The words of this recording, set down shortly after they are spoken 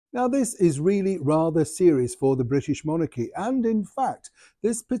Now, this is really rather serious for the British monarchy, and in fact,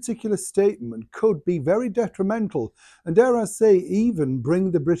 this particular statement could be very detrimental and, dare I say, even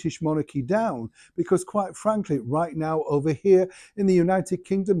bring the British monarchy down. Because, quite frankly, right now over here in the United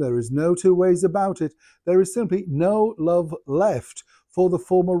Kingdom, there is no two ways about it. There is simply no love left for the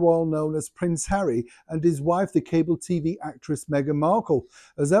former royal known as Prince Harry and his wife, the cable TV actress Meghan Markle.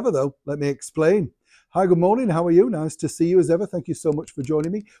 As ever, though, let me explain. Hi, good morning. How are you? Nice to see you as ever. Thank you so much for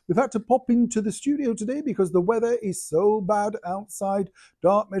joining me. We've had to pop into the studio today because the weather is so bad outside.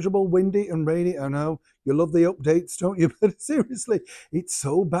 Dark, miserable, windy and rainy. I know you love the updates, don't you? But seriously, it's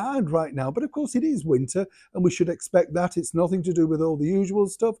so bad right now. But of course, it is winter and we should expect that. It's nothing to do with all the usual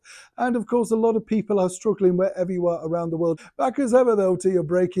stuff. And of course, a lot of people are struggling wherever you are around the world. Back as ever, though, to your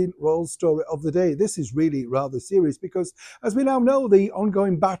breaking royal story of the day. This is really rather serious because, as we now know, the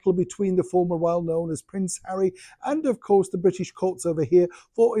ongoing battle between the former royal known as Prince Harry and, of course, the British courts over here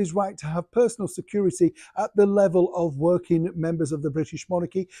for his right to have personal security at the level of working members of the British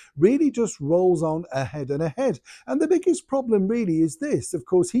monarchy really just rolls on ahead and ahead. And the biggest problem really is this. Of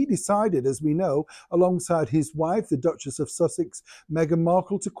course, he decided, as we know, alongside his wife, the Duchess of Sussex, Meghan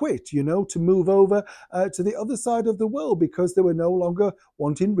Markle, to quit, to move over to the other side of the world because they were no longer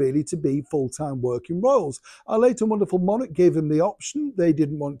wanting really to be full-time working royals. Our late and wonderful monarch gave them the option. They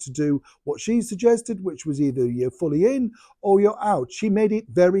didn't want to do what she suggested, which was either you're fully in or you're out. She made it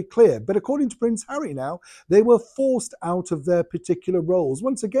very clear. But according to Prince Harry now, they were forced out of their particular roles.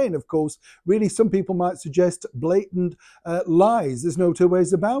 Once again, of course, really some people might suggest blatant lies. There's no two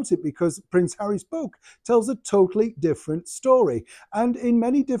ways about it because Prince Harry's book tells a totally different story. And in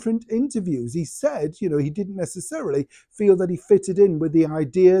many different interviews, he said, he didn't necessarily feel that he fitted in with the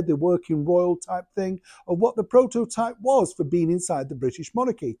idea, the working royal type thing, of what the prototype was for being inside the British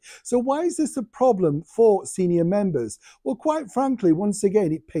monarchy. So why is this a problem for senior members? Well, quite frankly, once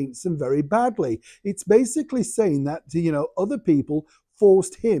again, it paints them very badly. It's basically saying that, other people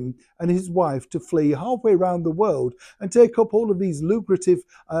forced him and his wife to flee halfway around the world and take up all of these lucrative,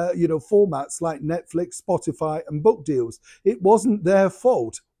 formats like Netflix, Spotify and book deals. It wasn't their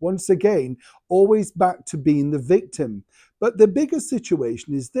fault. Once again, always back to being the victim. But the bigger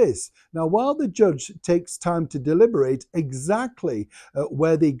situation is this. Now, while the judge takes time to deliberate exactly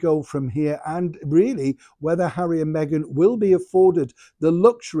where they go from here and really whether Harry and Meghan will be afforded the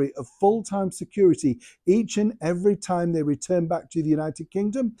luxury of full-time security each and every time they return back to the United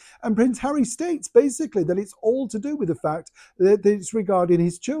Kingdom, and Prince Harry states basically that it's all to do with the fact that it's regarding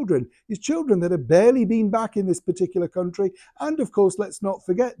his children that have barely been back in this particular country, and of course, let's not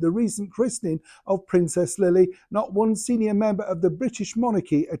forget the recent christening of Princess Lily. Not one senior member of the British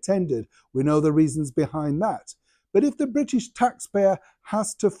monarchy attended. We know the reasons behind that. But if the British taxpayer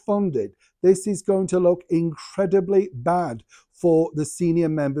has to fund it, this is going to look incredibly bad for the senior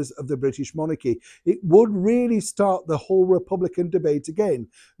members of the British monarchy. It would really start the whole Republican debate again.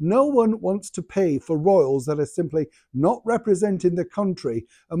 No one wants to pay for royals that are simply not representing the country,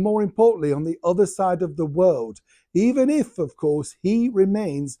 and more importantly, on the other side of the world, even if, of course, he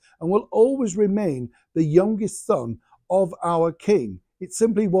remains and will always remain the youngest son of our king. It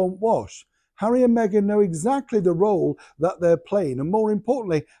simply won't wash. Harry and Meghan know exactly the role that they're playing and, more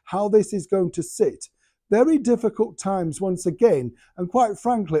importantly, how this is going to sit. Very difficult times once again, and quite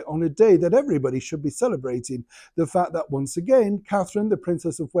frankly, on a day that everybody should be celebrating the fact that once again, Catherine, the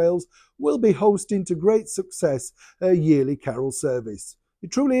Princess of Wales, will be hosting to great success a yearly carol service.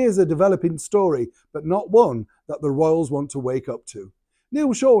 It truly is a developing story, but not one that the royals want to wake up to.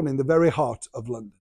 Neil Sean in the very heart of London.